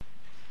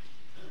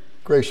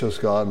Gracious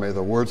God, may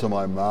the words of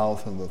my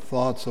mouth and the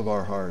thoughts of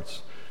our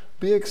hearts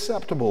be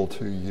acceptable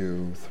to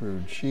you through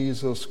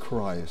Jesus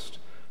Christ,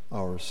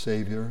 our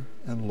Savior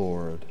and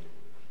Lord.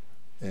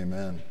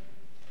 Amen.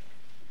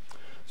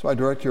 So I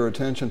direct your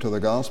attention to the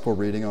gospel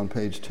reading on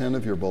page 10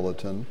 of your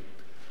bulletin.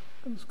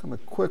 I'm just going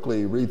to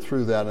quickly read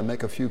through that and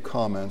make a few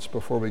comments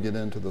before we get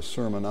into the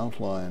sermon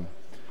outline.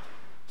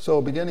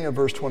 So beginning at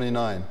verse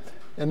 29,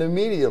 and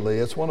immediately,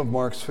 it's one of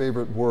Mark's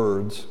favorite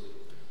words,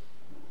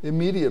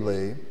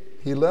 immediately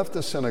he left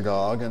the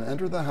synagogue and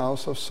entered the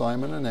house of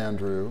Simon and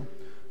Andrew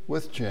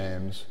with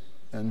James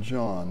and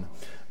John.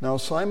 Now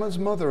Simon's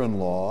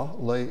mother-in-law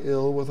lay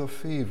ill with a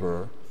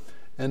fever,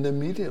 and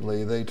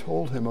immediately they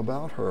told him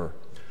about her.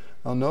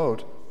 Now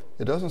note,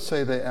 it doesn't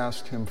say they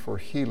asked him for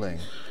healing.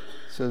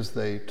 It says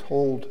they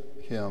told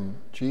him,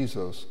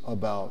 Jesus,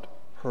 about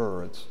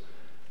her.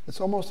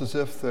 It's almost as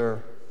if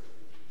they're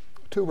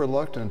too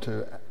reluctant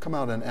to come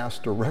out and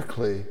ask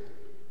directly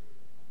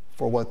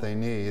for what they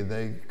need.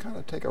 They kind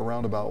of take a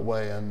roundabout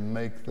way and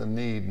make the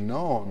need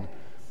known.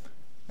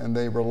 And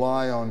they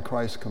rely on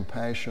Christ's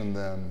compassion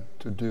then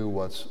to do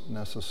what's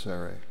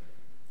necessary.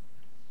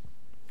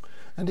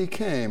 And he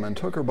came and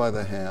took her by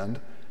the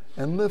hand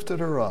and lifted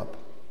her up,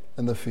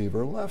 and the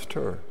fever left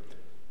her,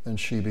 and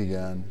she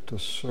began to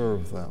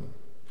serve them.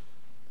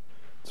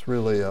 It's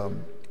really a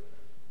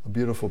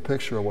beautiful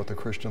picture of what the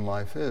Christian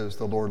life is.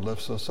 The Lord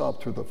lifts us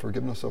up through the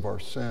forgiveness of our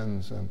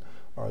sins and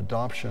our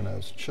adoption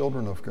as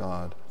children of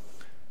God,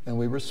 and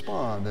we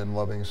respond in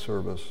loving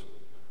service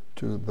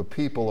to the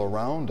people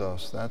around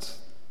us. That's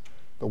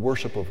the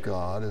worship of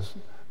God. Is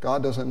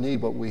God doesn't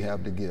need what we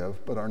have to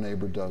give, but our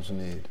neighbor does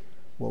need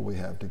what we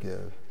have to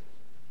give.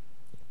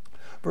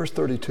 Verse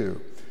 32,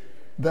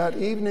 that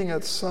evening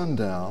at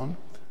sundown,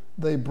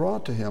 they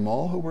brought to him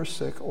all who were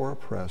sick or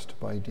oppressed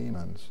by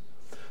demons.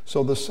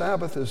 So the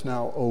Sabbath is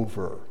now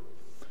over,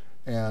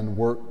 and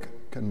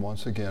work can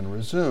once again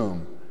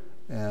resume,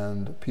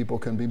 and people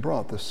can be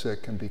brought, the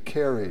sick can be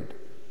carried,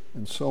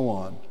 and so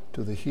on,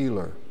 to the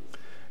healer.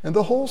 And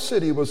the whole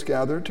city was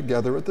gathered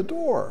together at the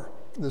door.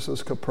 This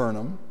is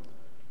Capernaum.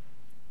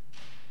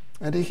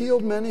 And he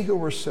healed many who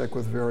were sick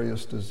with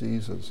various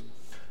diseases.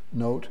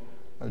 Note,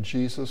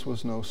 Jesus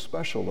was no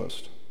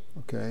specialist,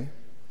 okay?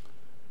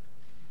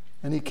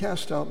 And he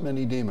cast out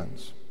many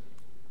demons.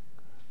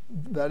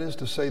 That is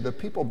to say, the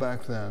people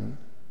back then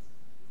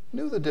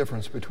knew the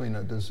difference between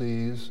a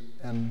disease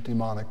and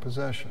demonic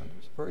possession.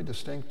 It's a very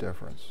distinct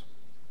difference.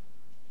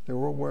 They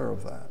were aware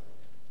of that.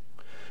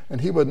 And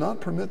he would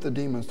not permit the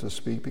demons to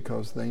speak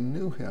because they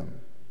knew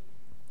him.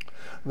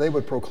 They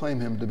would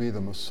proclaim him to be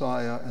the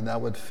Messiah, and that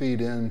would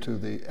feed into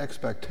the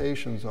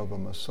expectations of a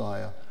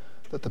Messiah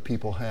that the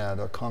people had,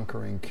 a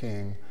conquering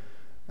king.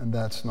 And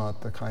that's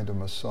not the kind of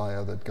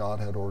Messiah that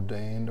God had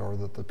ordained or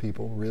that the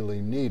people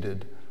really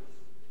needed.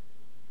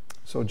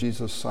 So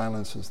Jesus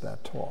silences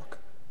that talk.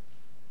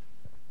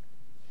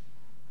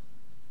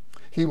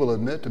 He will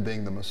admit to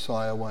being the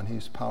Messiah when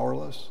he's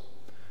powerless,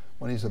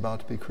 when he's about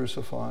to be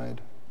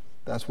crucified.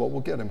 That's what will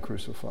get him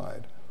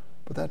crucified.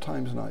 But that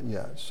time's not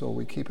yet, so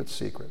we keep it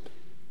secret.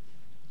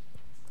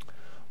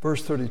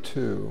 Verse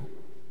 35.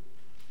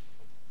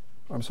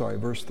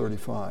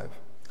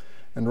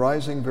 And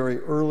rising very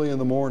early in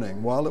the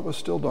morning, while it was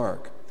still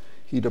dark,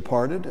 he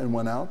departed and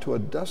went out to a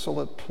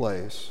desolate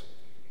place,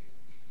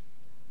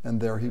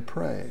 and there he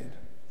prayed.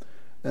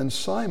 And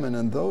Simon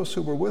and those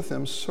who were with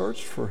him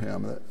searched for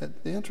him.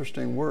 The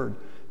interesting word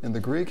in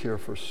the Greek here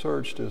for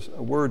searched is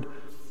a word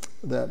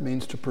that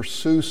means to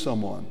pursue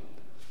someone,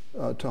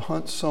 to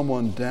hunt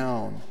someone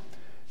down.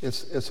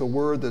 It's a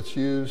word that's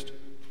used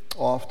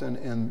often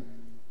in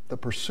the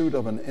pursuit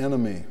of an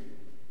enemy.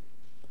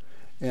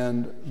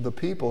 And the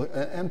people,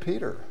 and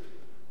Peter,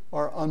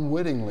 are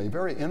unwittingly,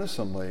 very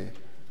innocently,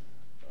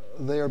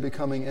 they are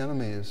becoming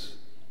enemies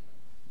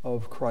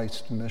of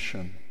Christ's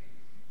mission.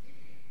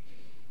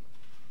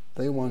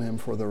 They want him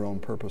for their own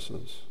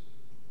purposes.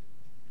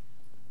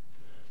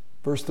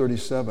 Verse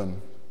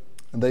 37,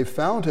 and they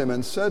found him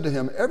and said to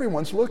him,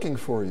 everyone's looking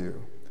for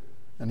you.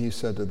 And he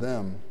said to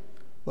them,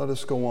 let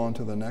us go on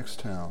to the next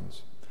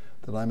towns,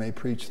 that I may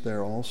preach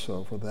there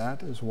also, for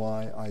that is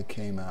why I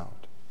came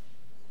out.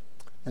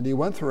 And he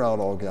went throughout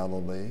all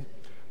Galilee,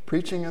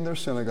 preaching in their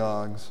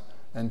synagogues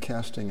and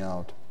casting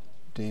out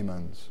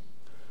demons.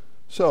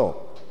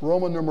 So,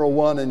 Roman numeral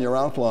 1 in your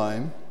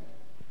outline,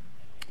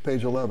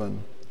 page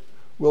 11.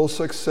 Will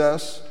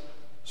success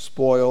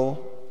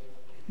spoil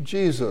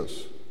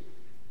Jesus?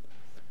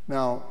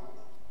 Now,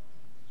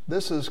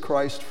 this is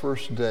Christ's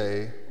first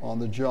day on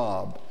the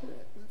job,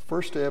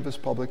 first day of his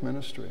public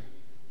ministry,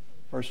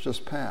 or it's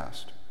just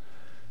passed.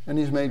 And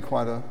he's made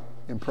quite an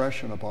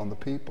impression upon the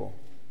people.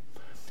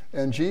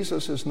 And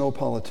Jesus is no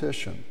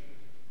politician.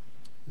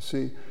 You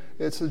see,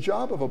 it's the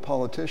job of a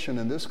politician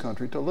in this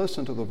country to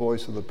listen to the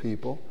voice of the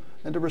people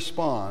and to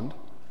respond.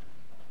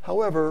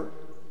 However,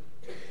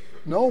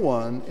 no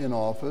one in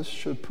office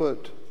should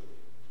put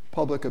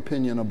public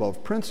opinion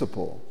above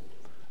principle.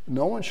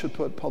 No one should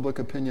put public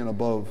opinion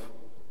above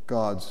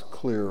God's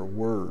clear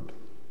word.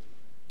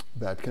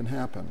 That can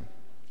happen.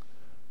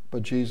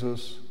 But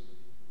Jesus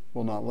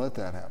will not let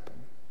that happen.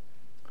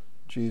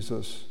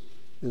 Jesus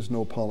is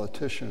no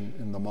politician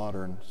in the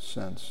modern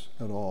sense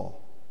at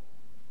all.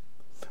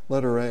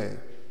 Letter A,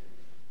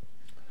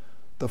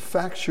 the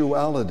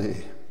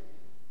factuality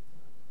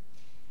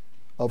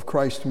of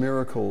Christ's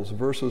miracles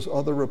versus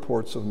other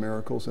reports of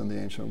miracles in the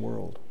ancient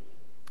world.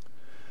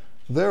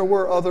 There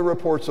were other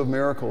reports of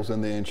miracles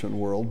in the ancient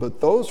world,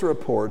 but those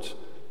reports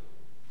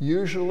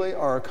usually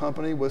are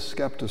accompanied with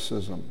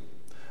skepticism,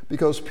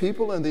 because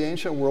people in the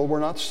ancient world were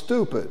not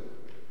stupid.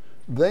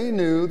 They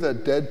knew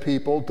that dead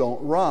people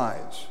don't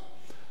rise.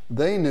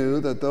 They knew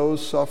that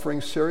those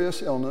suffering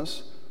serious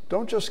illness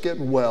don't just get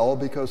well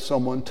because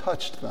someone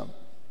touched them.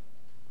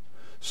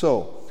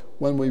 So,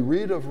 when we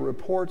read of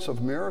reports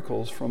of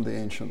miracles from the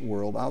ancient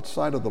world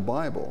outside of the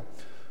Bible,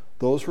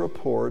 those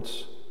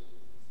reports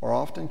are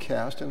often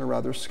cast in a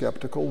rather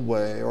skeptical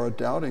way or a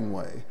doubting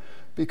way,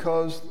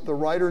 because the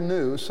writer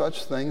knew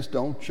such things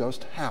don't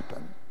just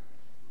happen.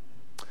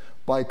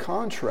 By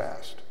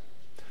contrast,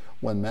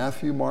 when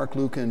Matthew, Mark,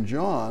 Luke, and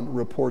John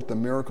report the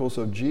miracles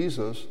of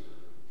Jesus,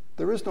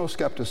 there is no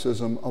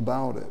skepticism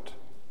about it.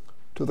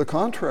 To the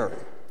contrary,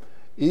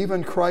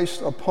 even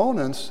Christ's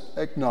opponents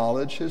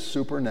acknowledge his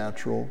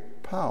supernatural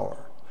power.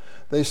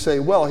 They say,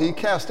 well, he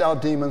cast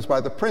out demons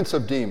by the prince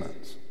of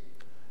demons.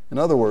 In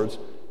other words,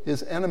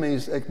 his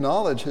enemies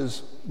acknowledge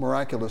his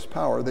miraculous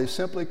power. They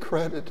simply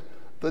credit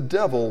the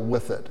devil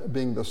with it,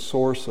 being the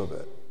source of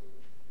it.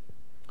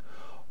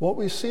 What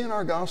we see in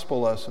our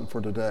gospel lesson for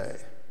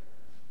today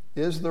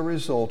is the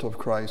result of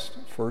Christ's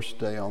first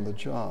day on the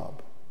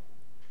job.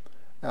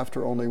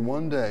 After only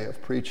one day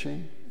of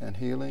preaching and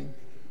healing,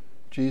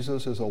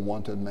 Jesus is a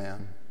wanted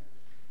man.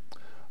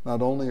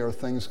 Not only are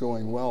things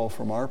going well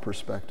from our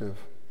perspective,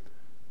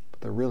 but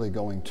they're really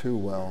going too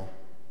well.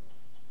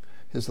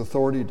 His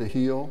authority to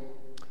heal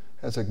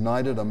has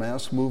ignited a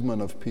mass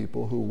movement of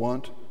people who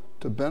want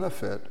to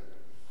benefit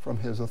from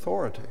his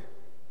authority.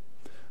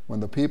 When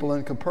the people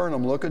in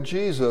Capernaum look at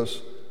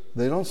Jesus,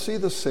 they don't see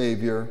the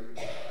Savior,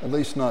 at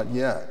least not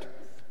yet.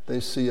 They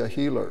see a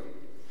healer.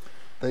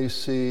 They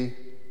see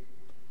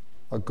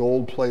a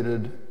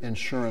gold-plated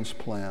insurance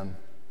plan,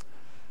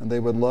 and they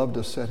would love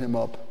to set him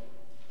up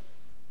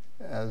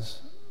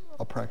as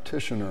a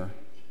practitioner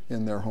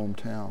in their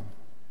hometown.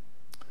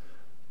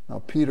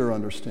 Now, Peter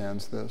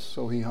understands this,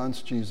 so he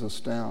hunts Jesus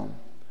down.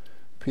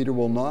 Peter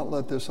will not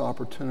let this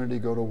opportunity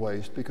go to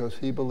waste because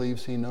he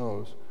believes he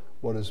knows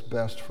what is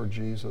best for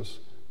Jesus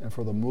and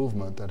for the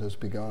movement that has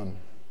begun.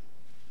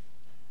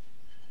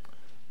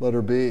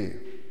 Letter B.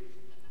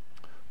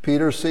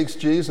 Peter seeks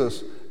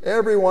Jesus.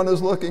 Everyone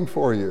is looking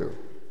for you.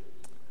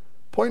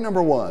 Point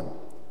number 1.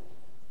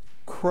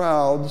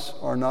 Crowds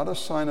are not a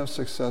sign of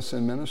success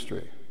in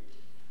ministry.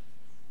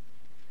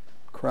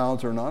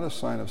 Crowds are not a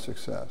sign of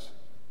success.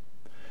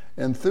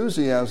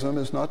 Enthusiasm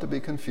is not to be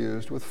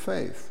confused with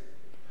faith.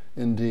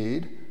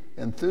 Indeed,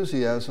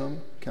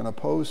 enthusiasm can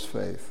oppose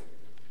faith.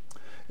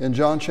 In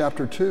John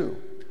chapter 2,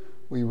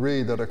 we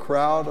read that a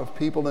crowd of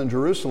people in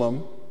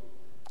Jerusalem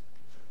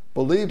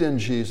believed in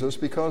Jesus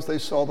because they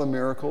saw the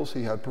miracles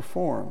he had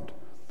performed.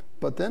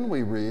 But then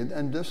we read,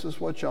 and this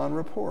is what John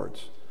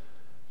reports,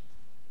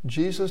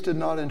 Jesus did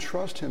not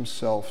entrust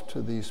himself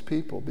to these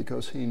people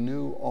because he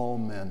knew all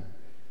men.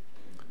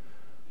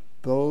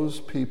 Those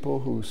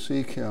people who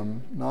seek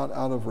him not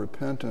out of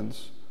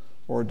repentance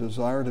or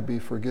desire to be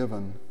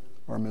forgiven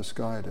are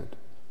misguided.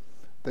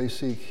 They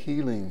seek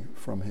healing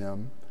from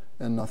him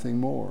and nothing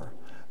more.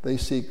 They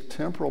seek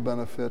temporal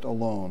benefit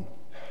alone,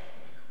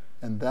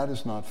 and that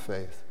is not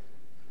faith.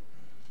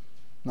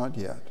 Not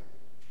yet.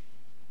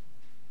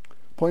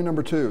 Point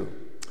number 2,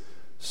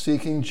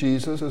 seeking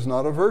Jesus is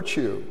not a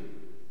virtue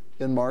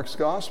in Mark's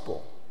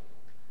gospel.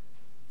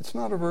 It's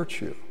not a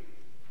virtue.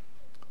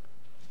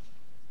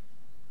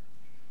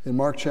 In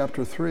Mark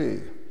chapter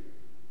 3,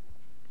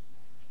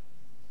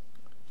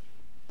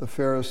 the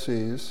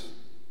Pharisees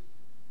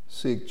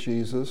seek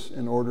Jesus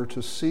in order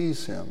to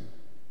seize him.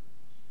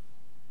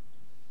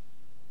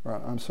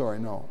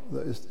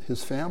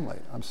 His family.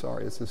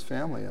 It's his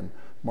family in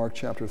Mark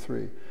chapter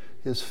 3.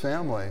 His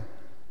family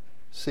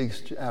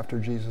seeks after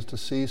Jesus to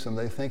seize him.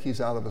 They think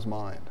he's out of his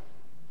mind.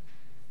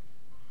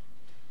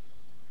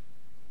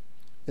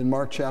 In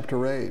Mark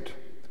chapter 8,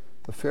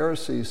 the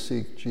Pharisees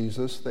seek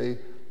Jesus. They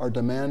are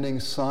demanding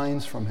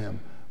signs from him,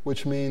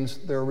 which means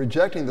they're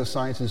rejecting the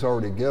signs he's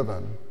already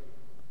given.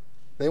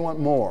 They want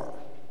more.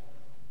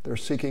 They're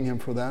seeking him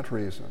for that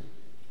reason.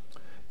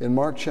 In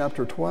Mark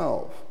chapter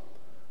 12,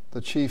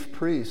 the chief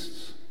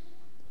priests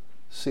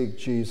seek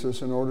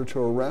Jesus in order to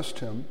arrest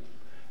him,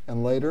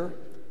 and later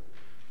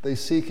they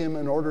seek him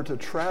in order to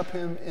trap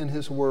him in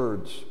his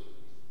words.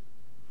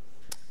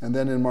 And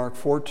then in Mark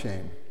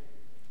 14,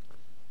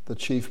 the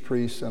chief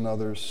priests and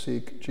others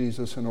seek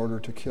Jesus in order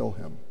to kill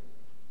him.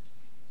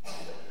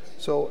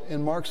 So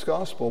in Mark's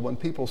gospel, when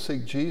people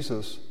seek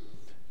Jesus,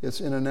 it's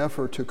in an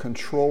effort to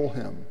control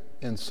him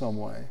in some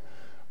way,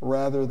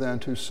 rather than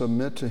to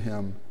submit to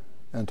him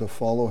and to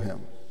follow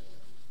him.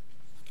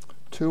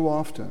 Too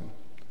often,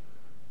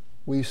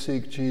 we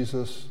seek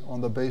Jesus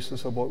on the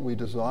basis of what we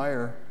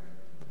desire,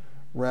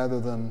 rather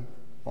than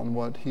on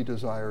what he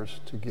desires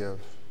to give.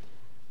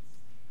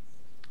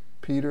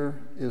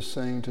 Peter is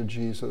saying to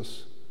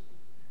Jesus,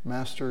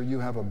 Master, you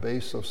have a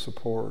base of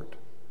support.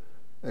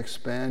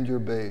 Expand your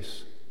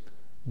base.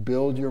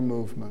 Build your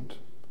movement.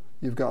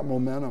 You've got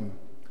momentum.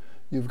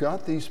 You've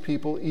got these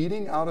people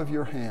eating out of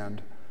your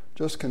hand.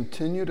 Just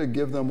continue to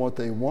give them what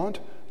they want.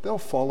 They'll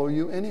follow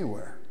you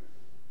anywhere.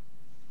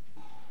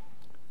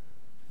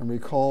 And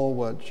recall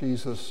what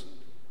Jesus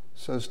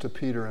says to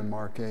Peter in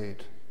Mark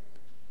 8.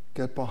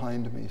 Get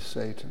behind me,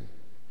 Satan.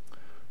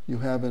 You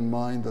have in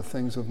mind the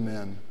things of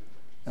men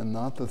and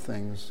not the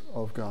things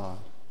of God.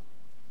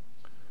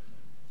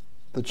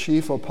 The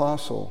chief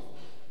apostle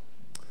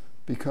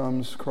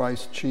becomes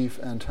Christ's chief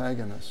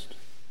antagonist.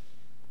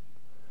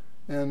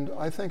 And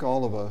I think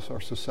all of us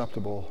are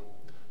susceptible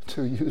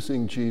to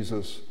using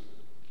Jesus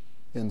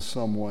in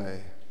some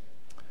way.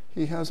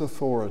 He has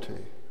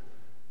authority,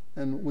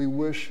 and we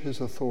wish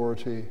his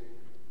authority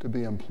to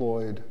be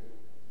employed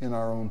in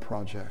our own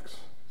projects.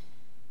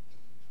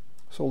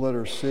 So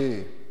letter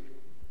C.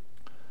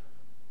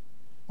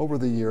 Over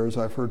the years,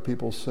 I've heard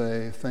people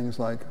say things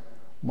like,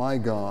 my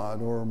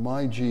God or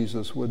my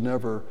Jesus would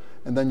never,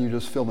 and then you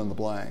just fill in the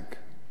blank.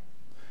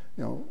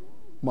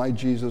 My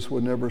Jesus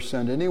would never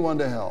send anyone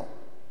to hell.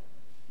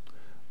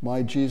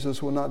 My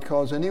Jesus would not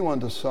cause anyone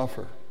to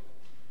suffer.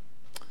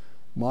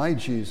 My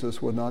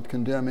Jesus would not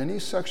condemn any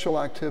sexual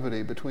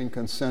activity between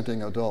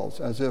consenting adults,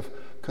 as if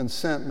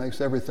consent makes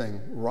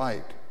everything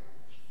right.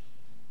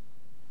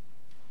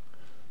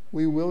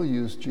 We will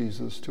use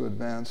Jesus to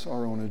advance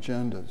our own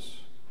agendas.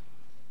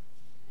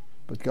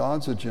 But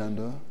God's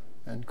agenda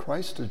and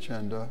Christ's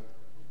agenda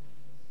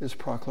is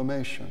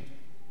proclamation.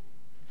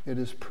 It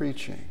is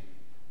preaching.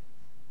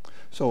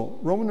 So,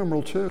 Roman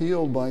numeral 2,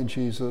 healed by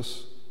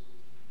Jesus,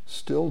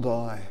 still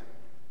die.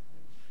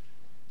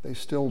 They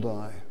still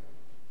die.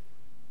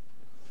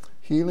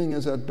 Healing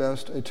is at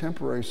best a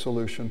temporary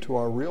solution to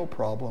our real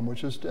problem,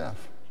 which is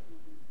death.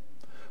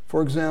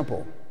 For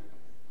example,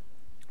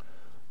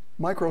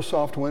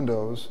 Microsoft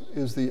Windows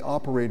is the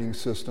operating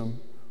system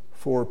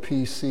for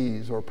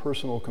PCs or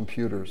personal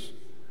computers.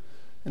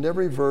 And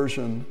every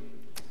version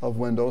of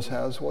Windows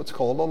has what's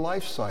called a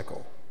life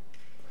cycle.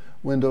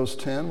 Windows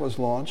 10 was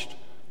launched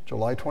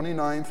July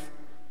 29th,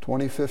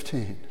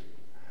 2015.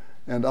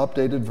 And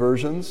updated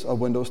versions of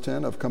Windows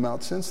 10 have come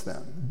out since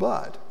then.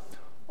 But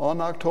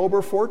on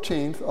October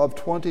 14th of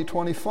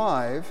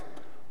 2025,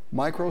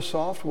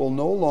 Microsoft will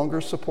no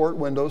longer support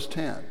Windows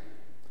 10.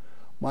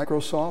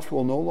 Microsoft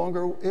will no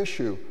longer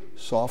issue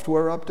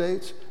software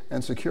updates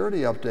and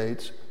security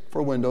updates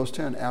for Windows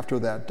 10 after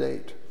that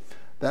date.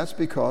 That's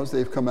because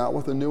they've come out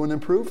with a new and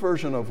improved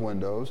version of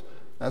Windows.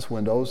 That's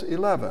Windows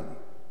 11.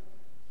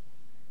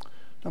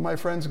 Now, my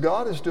friends,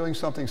 God is doing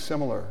something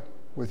similar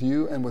with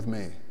you and with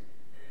me.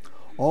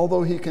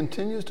 Although he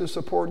continues to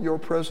support your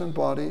present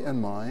body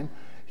and mine,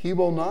 he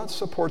will not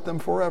support them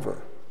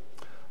forever.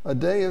 A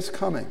day is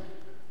coming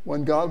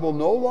when God will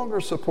no longer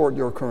support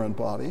your current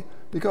body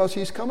because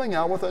he's coming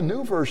out with a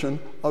new version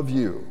of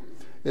you.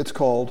 It's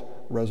called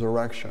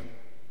resurrection.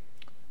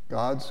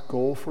 God's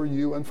goal for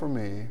you and for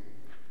me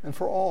and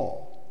for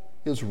all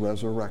is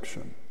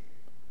resurrection.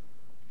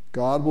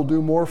 God will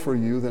do more for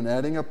you than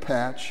adding a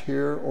patch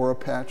here or a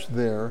patch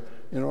there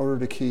in order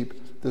to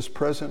keep this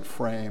present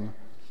frame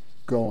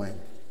going.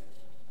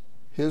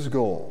 His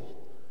goal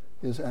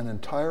is an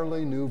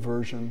entirely new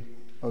version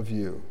of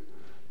you,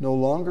 no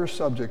longer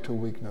subject to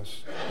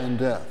weakness and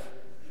death.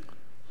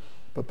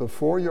 But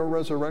before your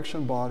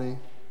resurrection body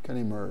can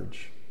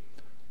emerge,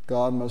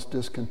 God must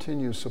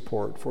discontinue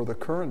support for the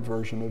current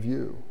version of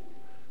you,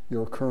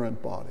 your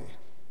current body.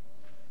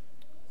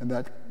 And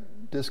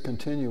that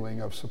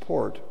discontinuing of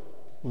support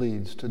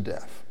leads to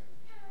death.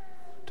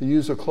 To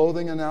use a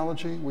clothing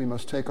analogy, we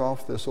must take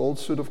off this old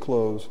suit of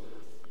clothes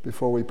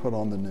before we put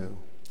on the new.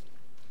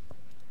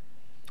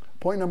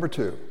 Point number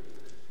 2,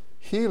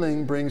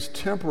 healing brings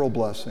temporal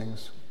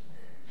blessings.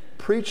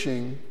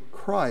 Preaching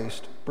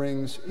Christ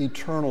brings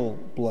eternal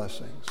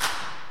blessings.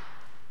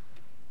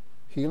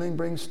 Healing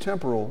brings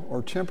temporal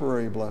or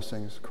temporary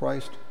blessings.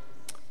 Christ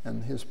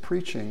and his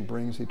preaching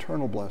brings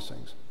eternal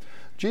blessings.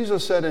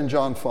 Jesus said in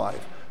John 5,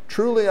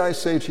 truly I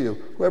say to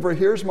you, whoever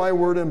hears my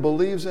word and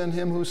believes in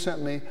him who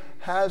sent me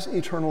has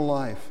eternal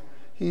life.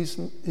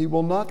 He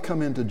will not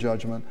come into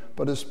judgment,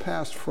 but is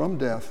passed from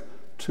death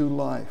to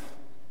life.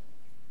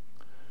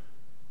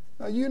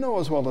 Now, you know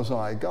as well as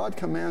I, God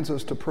commands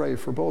us to pray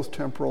for both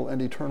temporal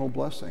and eternal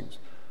blessings.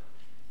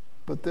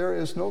 But there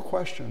is no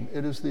question,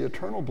 it is the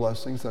eternal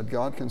blessings that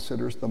God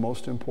considers the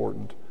most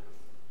important,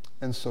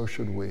 and so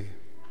should we.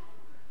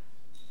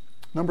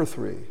 Number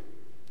 3,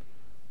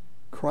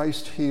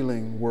 Christ's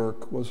healing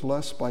work was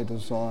less by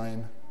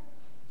design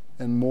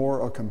and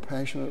more a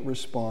compassionate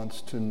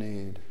response to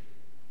need.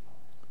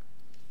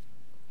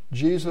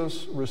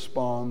 Jesus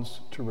responds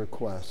to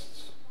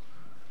requests.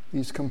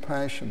 He's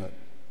compassionate.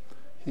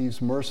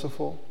 He's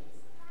merciful.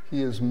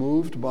 He is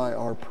moved by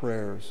our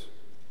prayers.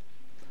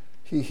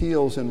 He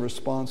heals in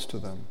response to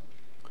them.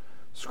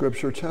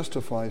 Scripture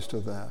testifies to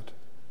that.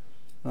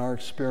 And our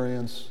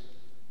experience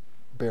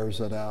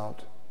bears it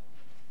out.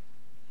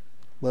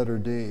 Letter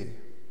D.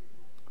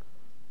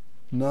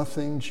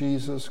 Nothing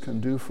Jesus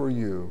can do for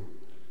you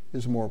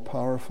is more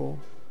powerful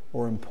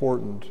or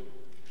important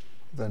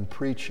than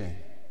preaching.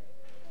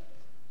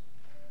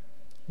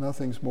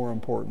 Nothing's more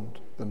important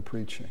than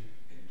preaching.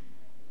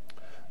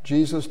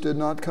 Jesus did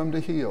not come to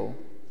heal,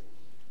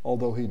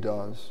 although he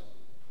does.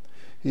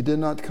 He did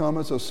not come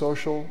as a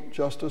social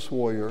justice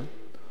warrior,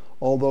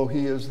 although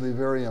he is the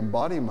very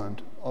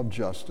embodiment of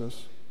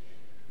justice.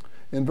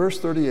 In verse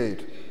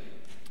 38,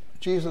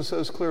 Jesus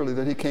says clearly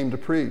that he came to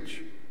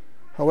preach.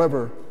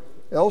 However,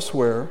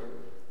 elsewhere,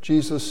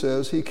 Jesus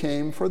says he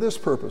came for this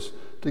purpose,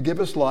 to give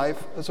his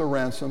life as a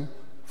ransom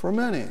for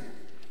many.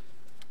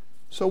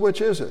 So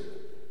which is it?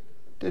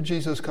 Did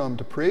Jesus come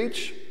to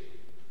preach,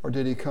 or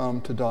did he come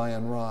to die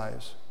and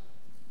rise?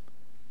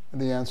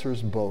 And the answer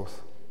is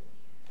both.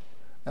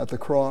 At the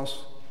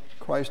cross,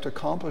 Christ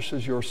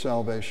accomplishes your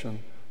salvation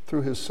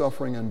through his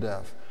suffering and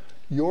death.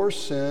 Your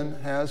sin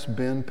has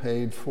been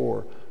paid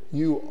for.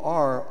 You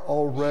are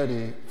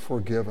already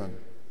forgiven.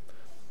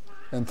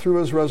 And through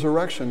his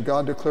resurrection,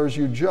 God declares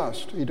you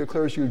just. He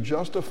declares you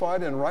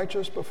justified and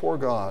righteous before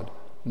God,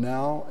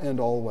 now and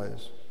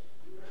always.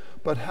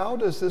 But how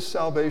does this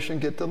salvation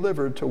get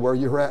delivered to where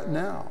you're at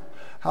now?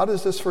 How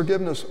does this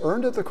forgiveness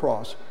earned at the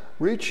cross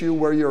reach you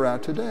where you're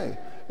at today?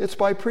 It's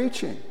by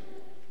preaching,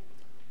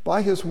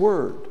 by his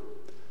word.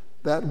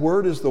 That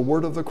word is the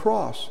word of the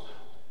cross.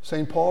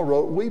 St. Paul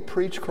wrote, we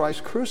preach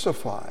Christ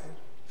crucified.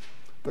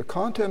 The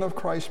content of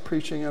Christ's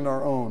preaching and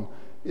our own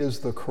is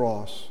the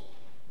cross.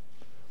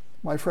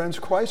 My friends,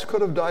 Christ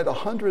could have died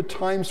 100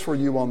 times for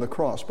you on the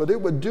cross, but it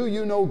would do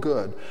you no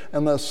good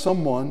unless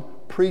someone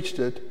preached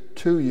it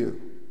to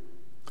you.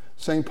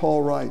 St.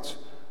 Paul writes,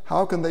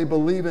 how can they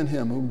believe in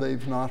him whom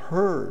they've not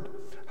heard?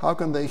 How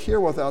can they hear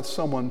without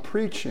someone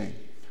preaching?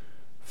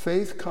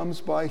 Faith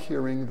comes by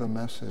hearing the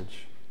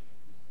message.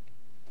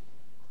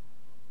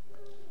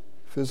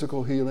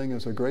 Physical healing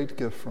is a great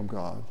gift from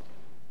God,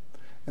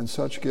 and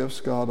such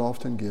gifts God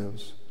often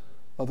gives.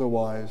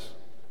 Otherwise,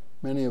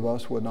 many of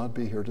us would not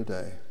be here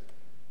today.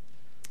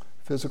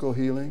 Physical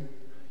healing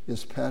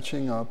is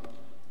patching up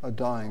a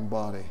dying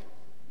body.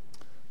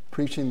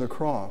 Preaching the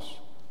cross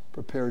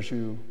prepares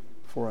you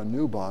for a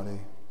new body.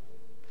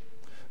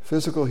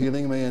 Physical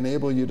healing may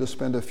enable you to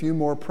spend a few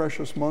more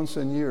precious months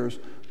and years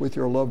with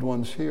your loved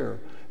ones here,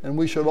 and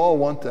we should all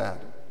want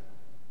that.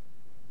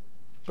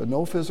 But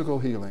no physical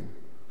healing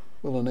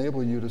will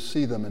enable you to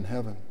see them in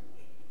heaven.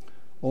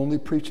 Only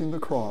preaching the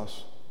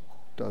cross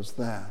does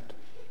that.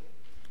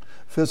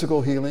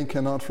 Physical healing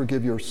cannot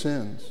forgive your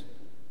sins,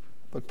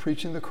 but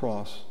preaching the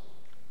cross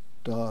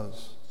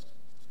does.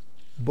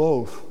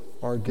 Both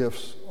are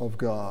gifts of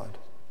God.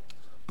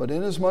 But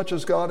inasmuch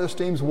as God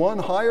esteems one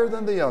higher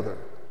than the other,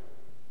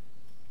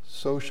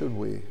 so should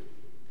we.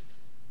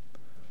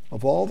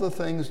 Of all the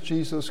things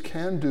Jesus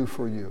can do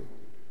for you,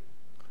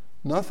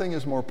 nothing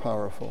is more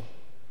powerful,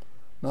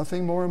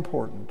 nothing more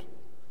important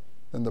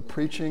than the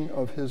preaching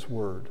of his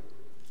word.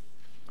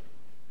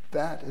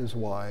 That is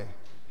why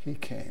he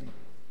came.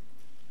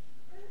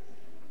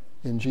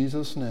 In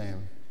Jesus'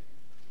 name,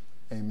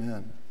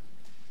 amen.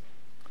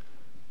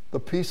 The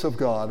peace of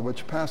God,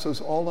 which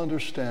passes all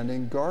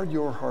understanding, guard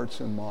your hearts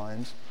and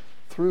minds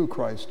through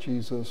Christ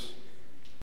Jesus